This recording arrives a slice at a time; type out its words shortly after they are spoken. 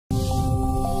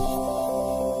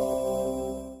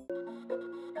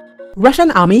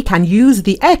Russian army can use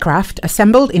the aircraft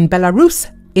assembled in Belarus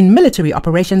in military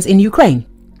operations in Ukraine.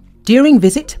 During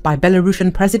visit by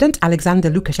Belarusian President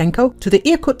Alexander Lukashenko to the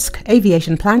Irkutsk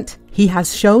Aviation Plant, he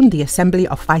has shown the assembly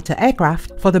of fighter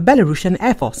aircraft for the Belarusian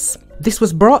Air Force. This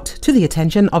was brought to the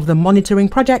attention of the monitoring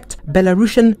project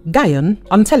Belarusian Aviation Plant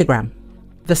on Telegram.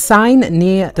 The sign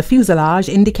near the fuselage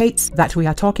indicates that we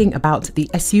are talking about the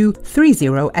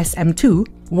Su-30SM-2,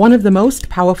 one of the most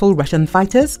powerful Russian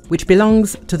fighters, which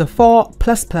belongs to the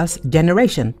 4++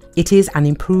 generation. It is an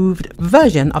improved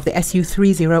version of the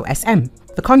Su-30SM.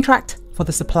 The contract for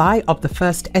the supply of the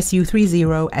first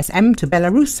Su-30SM to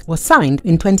Belarus was signed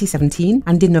in 2017,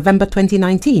 and in November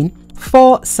 2019,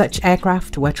 4 such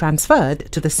aircraft were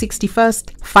transferred to the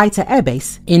 61st Fighter Air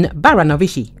Base in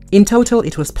Baranovichi. In total,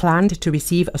 it was planned to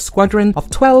receive a squadron of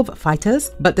 12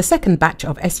 fighters, but the second batch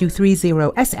of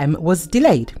Su-30SM was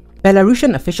delayed.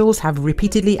 Belarusian officials have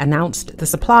repeatedly announced the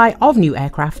supply of new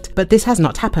aircraft, but this has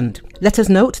not happened. Let us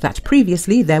note that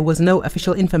previously there was no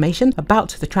official information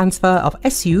about the transfer of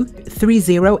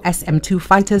Su-30SM-2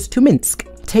 fighters to Minsk.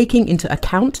 Taking into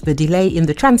account the delay in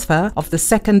the transfer of the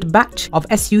second batch of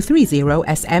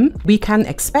Su-30SM, we can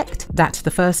expect that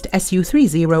the first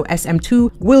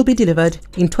Su-30SM-2 will be delivered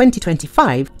in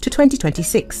 2025 to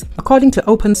 2026. According to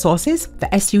open sources, the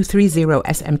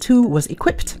Su-30SM-2 was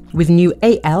equipped with new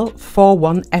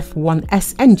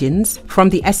AL-41F1S engines from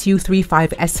the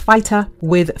Su-35S fighter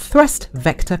with thrust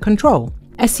vector control.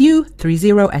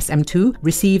 Su-30SM-2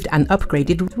 received an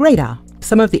upgraded radar.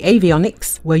 Some of the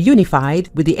avionics were unified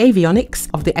with the avionics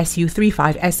of the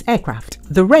Su-35S aircraft.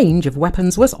 The range of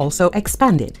weapons was also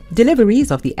expanded. Deliveries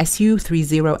of the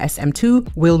Su-30SM-2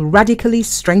 will radically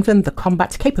strengthen the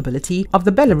combat capability of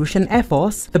the Belarusian Air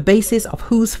Force, the basis of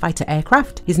whose fighter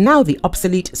aircraft is now the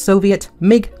obsolete Soviet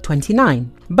MiG-29.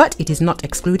 But it is not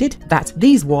excluded that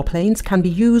these warplanes can be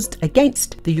used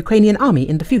against the Ukrainian army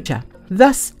in the future.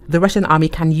 Thus, the Russian army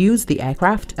can use the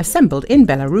aircraft assembled in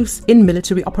Belarus in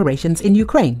military operations in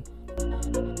Ukraine.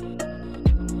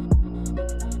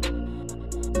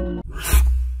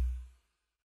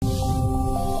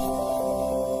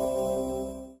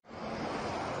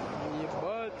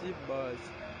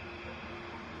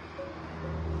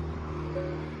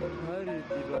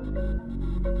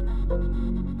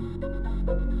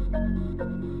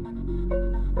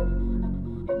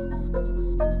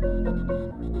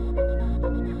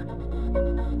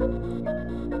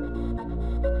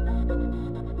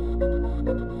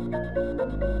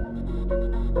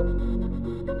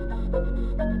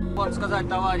 Можно сказать,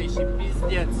 товарищи,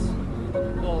 пиздец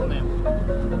полный.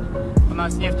 У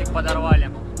нас нефтик подорвали.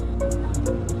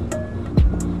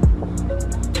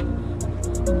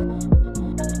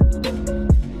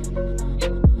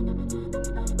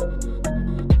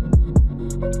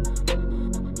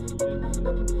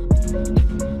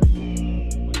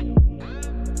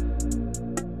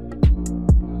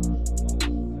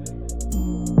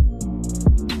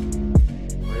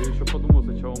 А я еще подумал,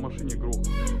 сначала в машине грохнул.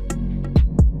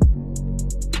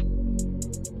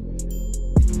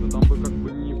 Там бы как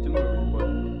бы нефтяной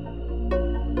выебать.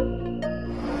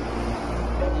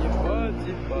 Ебать,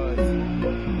 ебать.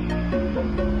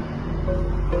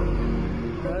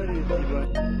 Горит,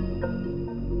 ебать.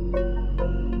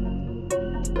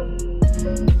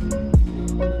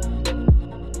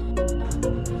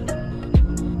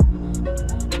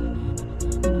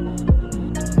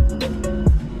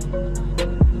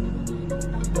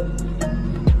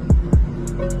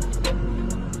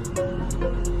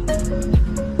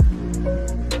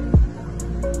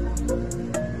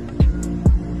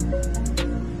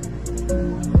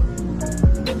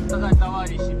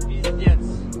 Товарищи, пиздец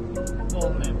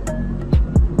полный.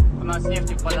 У нас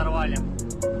нефтик подорвали.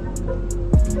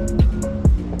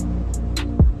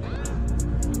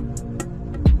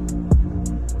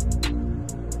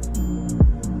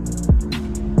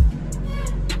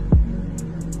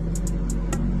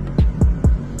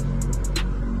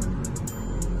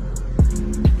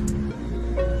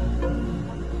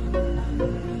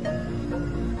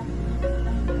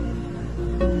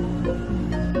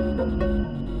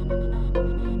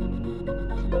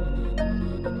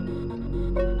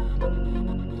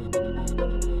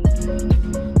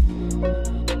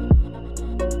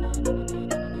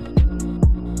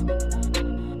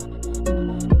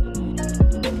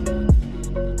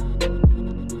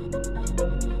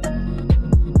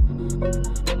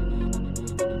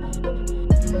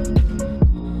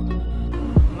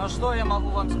 Что я могу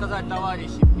вам сказать,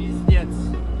 товарищи? Пиздец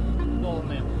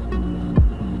полный.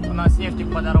 У нас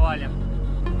нефтик подорвали.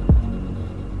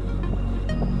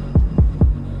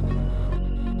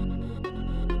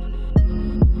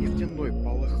 Нефтяной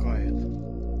полыхает.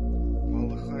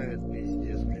 Бухает,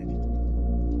 пиздец, блядь.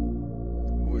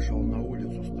 Вышел на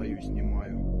улицу, стою,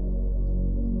 снимаю.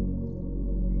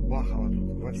 Бахало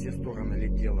тут во все стороны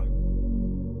летело.